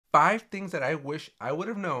5 things that I wish I would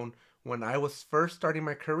have known when I was first starting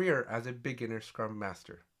my career as a beginner Scrum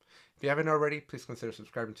Master. If you haven't already, please consider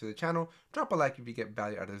subscribing to the channel. Drop a like if you get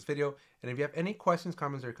value out of this video. And if you have any questions,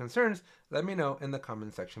 comments, or concerns, let me know in the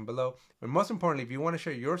comment section below. And most importantly, if you want to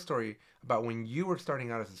share your story about when you were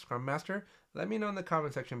starting out as a Scrum Master, let me know in the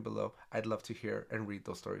comment section below. I'd love to hear and read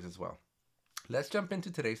those stories as well. Let's jump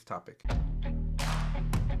into today's topic.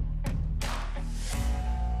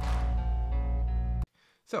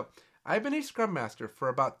 So, I've been a Scrum Master for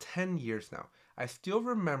about 10 years now. I still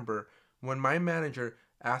remember when my manager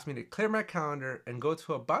asked me to clear my calendar and go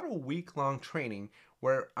to about a week-long training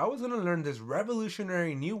where I was going to learn this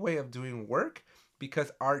revolutionary new way of doing work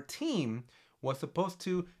because our team was supposed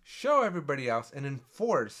to show everybody else and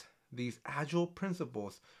enforce these agile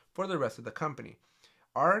principles for the rest of the company.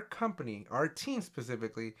 Our company, our team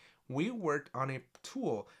specifically, we worked on a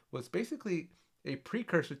tool was basically a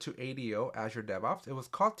precursor to ADO, Azure DevOps. It was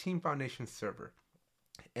called Team Foundation Server.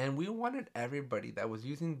 And we wanted everybody that was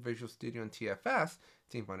using Visual Studio and TFS,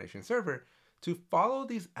 Team Foundation Server, to follow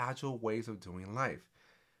these agile ways of doing life.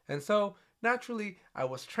 And so, naturally, I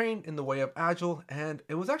was trained in the way of agile, and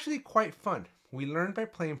it was actually quite fun. We learned by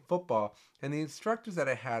playing football, and the instructors that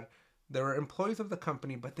I had, they were employees of the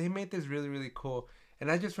company, but they made this really, really cool.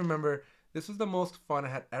 And I just remember this was the most fun I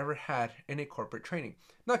had ever had in a corporate training.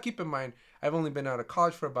 Now keep in mind, I've only been out of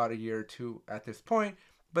college for about a year or two at this point,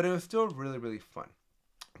 but it was still really, really fun.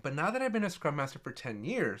 But now that I've been a Scrum Master for 10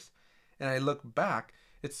 years, and I look back,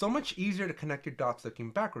 it's so much easier to connect your dots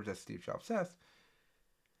looking backwards, as Steve Jobs says.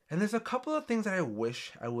 And there's a couple of things that I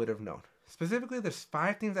wish I would have known. Specifically, there's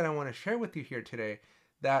 5 things that I want to share with you here today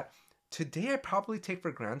that today I probably take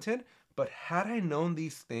for granted, but had I known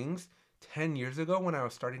these things 10 years ago when I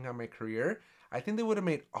was starting out my career, I think they would have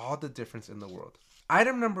made all the difference in the world.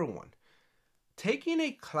 Item number 1, taking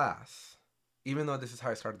a class, even though this is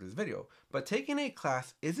how I started this video, but taking a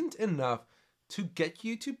class isn't enough to get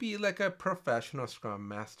you to be like a professional Scrum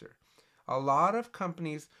Master. A lot of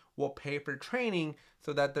companies will pay for training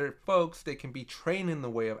so that their folks, they can be trained in the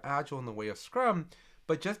way of Agile, in the way of Scrum,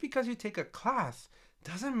 but just because you take a class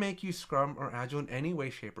doesn't make you Scrum or Agile in any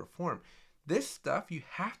way, shape, or form. This stuff, you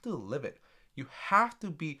have to live it. You have to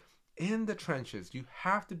be in the trenches. You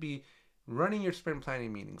have to be running your sprint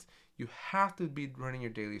planning meetings. You have to be running your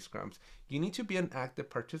daily scrums. You need to be an active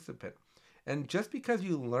participant. And just because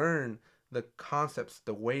you learn the concepts,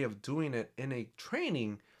 the way of doing it in a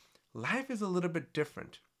training, life is a little bit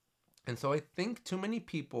different. And so I think too many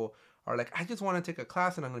people are like, I just want to take a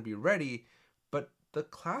class and I'm going to be ready. But the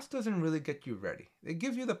class doesn't really get you ready. It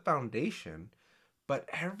gives you the foundation, but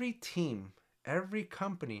every team, every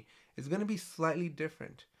company is going to be slightly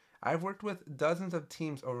different. I've worked with dozens of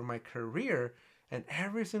teams over my career, and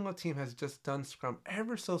every single team has just done Scrum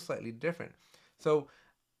ever so slightly different. So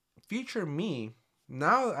future me,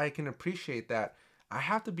 now I can appreciate that I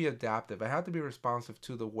have to be adaptive. I have to be responsive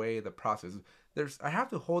to the way the process. I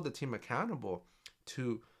have to hold the team accountable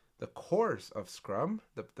to the course of Scrum,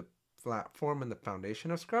 the platform and the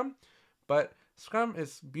foundation of Scrum. But Scrum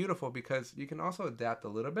is beautiful because you can also adapt a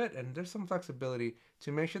little bit, and there's some flexibility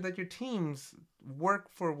to make sure that your teams work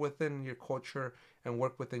within your culture and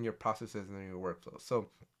work within your processes and your workflows. So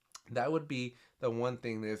that would be the one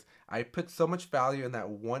thing is I put so much value in that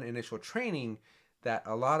one initial training that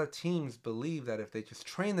a lot of teams believe that if they just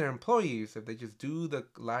train their employees, if they just do the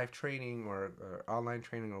live training or online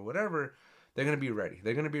training or whatever, they're going to be ready.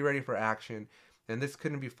 They're going to be ready for action. And this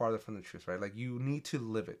couldn't be farther from the truth, right? Like, you need to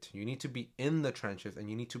live it. You need to be in the trenches, and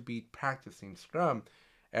you need to be practicing Scrum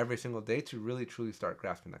every single day to really, truly start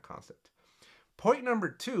grasping that concept. Point number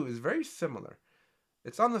 2 is very similar.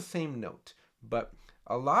 It's on the same note, but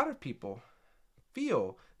a lot of people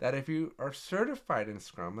feel that if you are certified in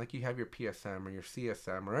Scrum, like you have your PSM or your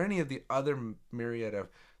CSM or any of the other myriad of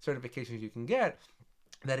certifications you can get,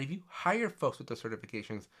 that if you hire folks with those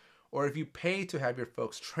certifications, or if you pay to have your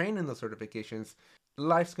folks train in those certifications,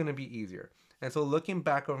 life's going to be easier. And so looking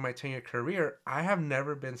back over my 10-year career, I have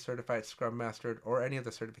never been certified Scrum Master or any of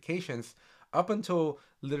the certifications up until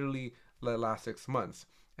literally the last 6 months.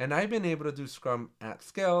 And I've been able to do Scrum at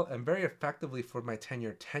scale and very effectively for my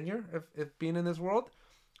 10-year tenure of being in this world,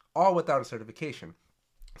 all without a certification.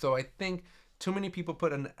 So I think too many people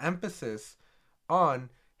put an emphasis on,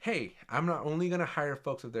 hey, I'm not only going to hire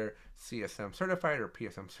folks if they're CSM certified or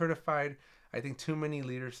PSM certified. I think too many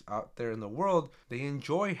leaders out there in the world, they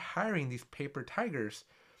enjoy hiring these paper tigers,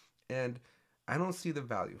 and I don't see the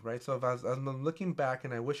value, right? So if I'm looking back,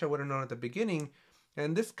 and I wish I would have known at the beginning,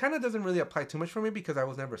 and this kind of doesn't really apply too much for me because I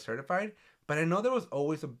was never certified, but I know there was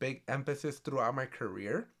always a big emphasis throughout my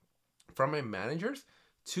career from my managers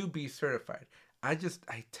to be certified. I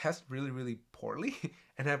test really, really poorly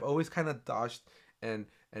and I've always kind of dodged and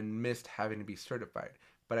missed having to be certified.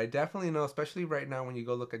 But I definitely know, especially right now when you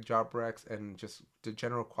go look at job recs and just the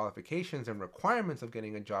general qualifications and requirements of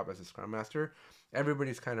getting a job as a Scrum Master,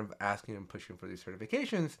 everybody's kind of asking and pushing for these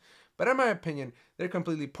certifications. But in my opinion, they're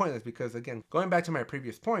completely pointless because, again, going back to my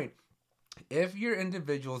previous point, if your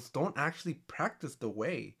individuals don't actually practice the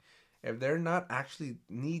way, if they're not actually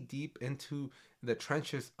knee deep into the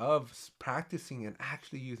trenches of practicing and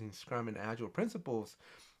actually using Scrum and Agile principles,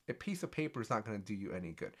 a piece of paper is not going to do you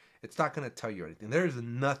any good. It's not going to tell you anything. There is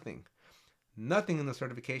nothing in the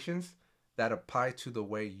certifications that apply to the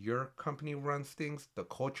way your company runs things, the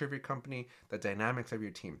culture of your company, the dynamics of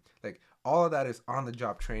your team. Like, all of that is on the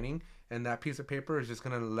job training, and that piece of paper is just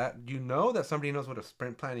going to let you know that somebody knows what a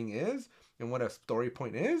sprint planning is and what a story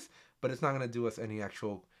point is, but it's not going to do us any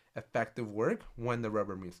actual effective work when the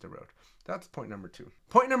rubber meets the road. That's point number 2.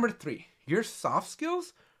 Point number 3, your soft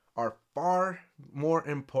skills are far more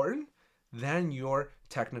important than your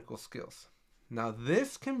technical skills. Now,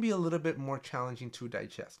 this can be a little bit more challenging to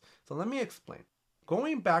digest. So let me explain.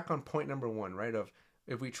 Going back on point number 1, right, of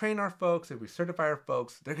if we train our folks, if we certify our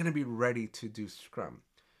folks, they're going to be ready to do Scrum.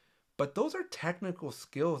 But those are technical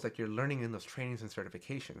skills that you're learning in those trainings and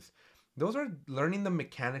certifications. Those are learning the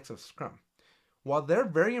mechanics of Scrum. While they're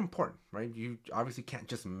very important, right? You obviously can't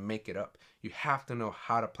just make it up. You have to know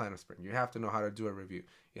how to plan a sprint. You have to know how to do a review.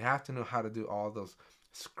 You have to know how to do all those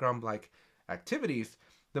Scrum-like activities.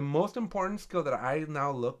 The most important skill that I now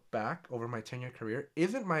look back over my 10-year career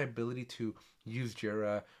isn't my ability to use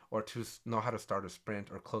Jira or to know how to start a sprint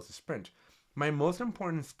or close a sprint. My most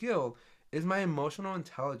important skill is my emotional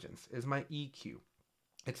intelligence, is my EQ.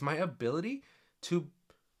 It's my ability to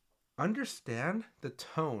understand the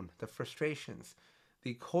tone, the frustrations,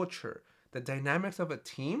 the culture, the dynamics of a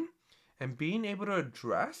team, and being able to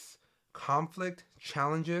address conflict,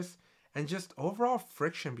 challenges, and just overall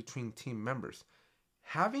friction between team members.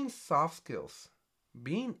 Having soft skills,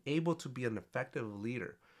 being able to be an effective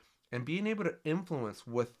leader, and being able to influence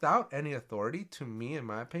without any authority, to me, in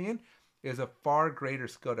my opinion, is a far greater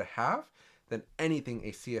skill to have than anything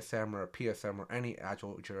a CSM or a PSM or any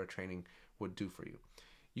Agile Jira training would do for you.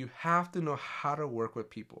 You have to know how to work with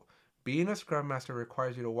people. Being a Scrum Master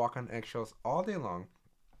requires you to walk on eggshells all day long.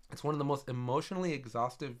 It's one of the most emotionally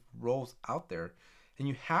exhaustive roles out there. And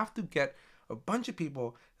you have to get a bunch of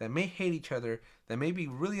people that may hate each other, that may be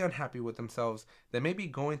really unhappy with themselves, that may be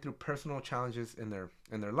going through personal challenges in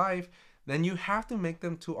their life. Then you have to make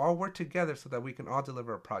them to all work together so that we can all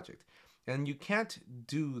deliver a project. And you can't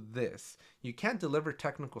do this. You can't deliver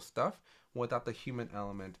technical stuff without the human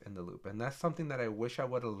element in the loop. And that's something that I wish I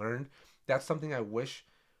would have learned. That's something I wish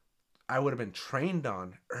I would have been trained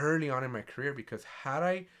on early on in my career, because had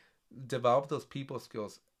I developed those people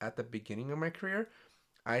skills at the beginning of my career,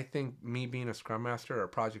 I think me being a Scrum Master or a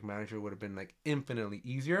project manager would have been like infinitely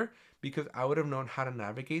easier, because I would have known how to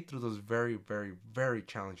navigate through those very, very, very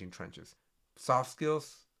challenging trenches. Soft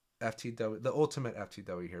skills, FTW, the ultimate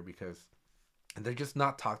FTW here, because they're just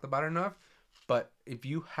not talked about enough. But if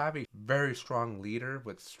you have a very strong leader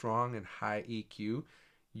with strong and high EQ,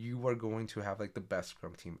 you are going to have like the best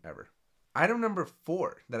Scrum team ever. Item number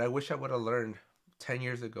 4 that I wish I would have learned 10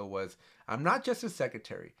 years ago was, I'm not just a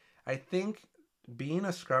secretary. I think being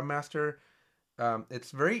a Scrum Master,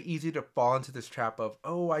 it's very easy to fall into this trap of,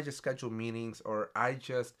 oh, I just schedule meetings, or I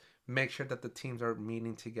just make sure that the teams are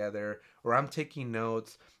meeting together, or I'm taking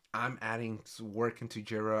notes, I'm adding work into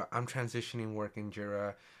Jira, I'm transitioning work in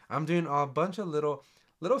Jira, I'm doing a bunch of little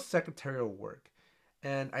secretarial work.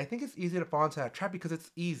 And I think it's easy to fall into that trap because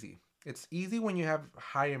it's easy. It's easy when you have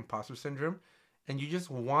high imposter syndrome and you just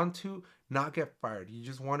want to not get fired. You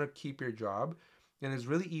just want to keep your job. And it's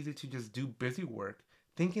really easy to just do busy work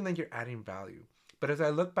thinking that you're adding value. But as I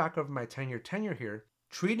look back over my 10-year tenure here,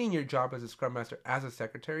 treating your job as a Scrum Master, as a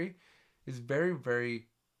secretary, is very, very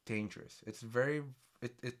dangerous.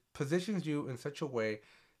 It positions you in such a way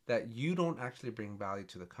that you don't actually bring value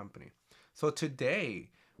to the company. So today,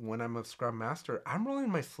 when I'm a Scrum Master, I'm rolling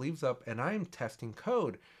my sleeves up and I am testing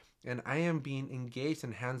code. And I am being engaged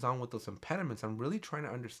and hands-on with those impediments. I'm really trying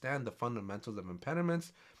to understand the fundamentals of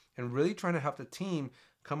impediments and really trying to help the team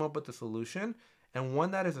come up with a solution, and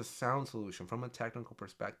one that is a sound solution from a technical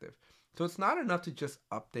perspective. So it's not enough to just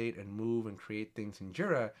update and move and create things in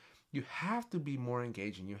Jira. You have to be more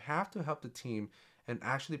engaging. You have to help the team and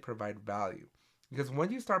actually provide value. Because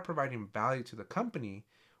when you start providing value to the company,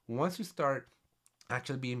 once you start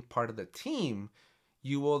actually being part of the team,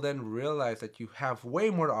 you will then realize that you have way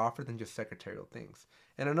more to offer than just secretarial things.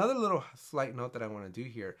 And another little slight note that I want to do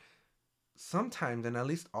here, sometimes, and at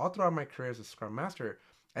least all throughout my career as a Scrum Master,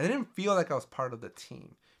 I didn't feel like I was part of the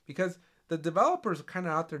team because the developers are kind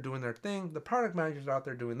of out there doing their thing, the product managers are out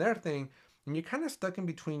there doing their thing, and you're kind of stuck in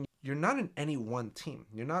between. You're not in any one team.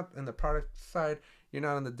 You're not in the product side, you're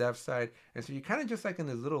not on the dev side, and so you're kind of just like in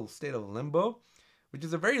this little state of limbo, which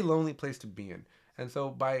is a very lonely place to be in. And so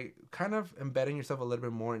by kind of embedding yourself a little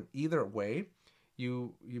bit more in either way,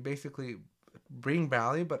 you basically bring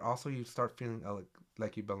value, but also you start feeling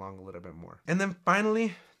like you belong a little bit more. And then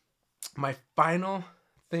finally, my final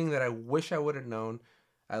thing that I wish I would have known,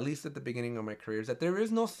 at least at the beginning of my career, is that there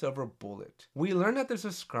is no silver bullet. We learned that there's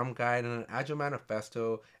a Scrum guide and an Agile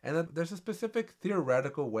manifesto, and that there's a specific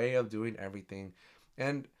theoretical way of doing everything.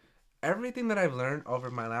 And everything that I've learned over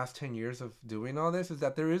my last 10 years of doing all this is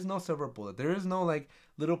that there is no silver bullet. There is no like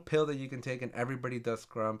little pill that you can take and everybody does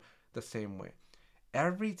Scrum the same way.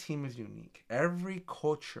 Every team is unique. Every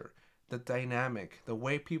culture, the dynamic, the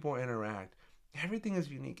way people interact, everything is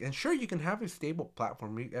unique. And sure, you can have a stable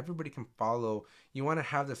platform. Everybody can follow. You want to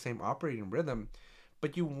have the same operating rhythm,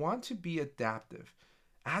 but you want to be adaptive.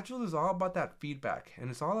 Agile is all about that feedback, and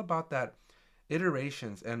it's all about that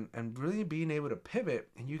iterations and really being able to pivot.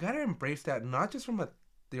 And you got to embrace that, not just from a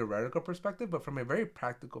theoretical perspective, but from a very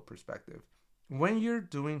practical perspective. When you're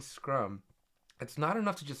doing Scrum, it's not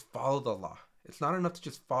enough to just follow the law. It's not enough to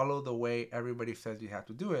just follow the way everybody says you have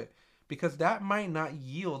to do it, because that might not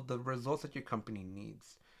yield the results that your company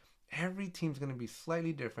needs. Every team's going to be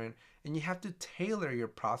slightly different, and you have to tailor your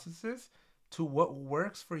processes to what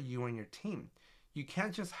works for you and your team. You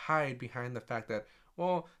can't just hide behind the fact that,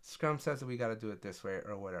 well, Scrum says that we got to do it this way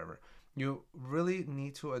or whatever. You really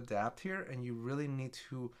need to adapt here, and you really need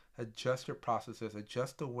to adjust your processes,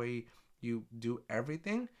 adjust the way you do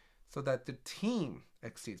everything so that the team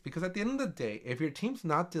exceeds. Because at the end of the day, if your team's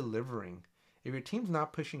not delivering, if your team's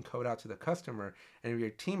not pushing code out to the customer, and if your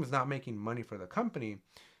team is not making money for the company,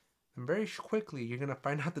 then very quickly you're going to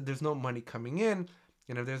find out that there's no money coming in.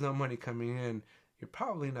 And if there's no money coming in, you're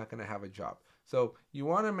probably not going to have a job. So you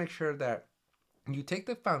want to make sure that you take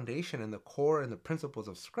the foundation and the core and the principles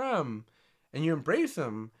of Scrum and you embrace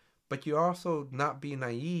them, but you also not be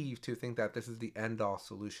naive to think that this is the end-all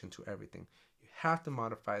solution to everything. You have to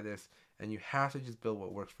modify this, and you have to just build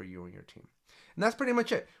what works for you and your team. And that's pretty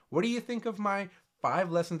much it. What do you think of my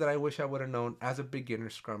 5 lessons that I wish I would have known as a beginner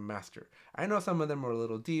Scrum Master? I know some of them are a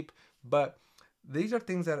little deep, but these are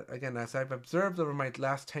things that, again, as I've observed over my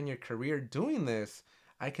last 10-year career doing this,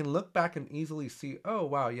 I can look back and easily see, oh,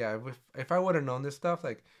 wow, yeah, if I would have known this stuff,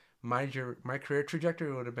 like my career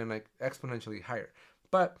trajectory would have been like exponentially higher.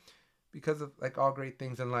 But because of like all great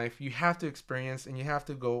things in life, you have to experience and you have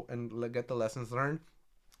to go and get the lessons learned.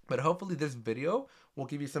 But hopefully this video will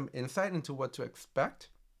give you some insight into what to expect.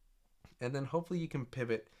 And then hopefully you can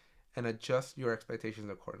pivot and adjust your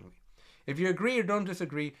expectations accordingly. If you agree or don't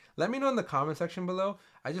disagree, let me know in the comment section below.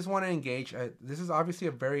 I just want to engage. This is obviously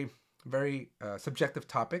a very subjective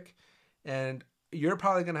topic, and you're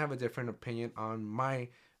probably going to have a different opinion on my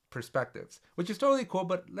perspectives, which is totally cool,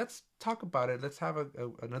 but let's talk about it. Let's have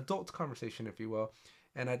an adult conversation, if you will.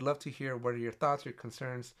 And I'd love to hear what are your thoughts, your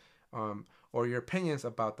concerns, or your opinions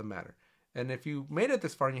about the matter. And if you made it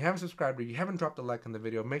this far and you haven't subscribed or you haven't dropped a like on the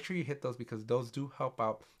video, make sure you hit those because those do help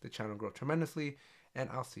out the channel grow tremendously. And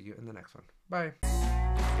I'll see you in the next one. Bye.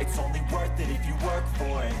 It's only worth it if you work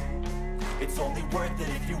for it. It's only worth it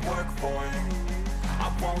if you work for it.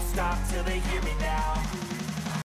 I won't stop till they hear me now.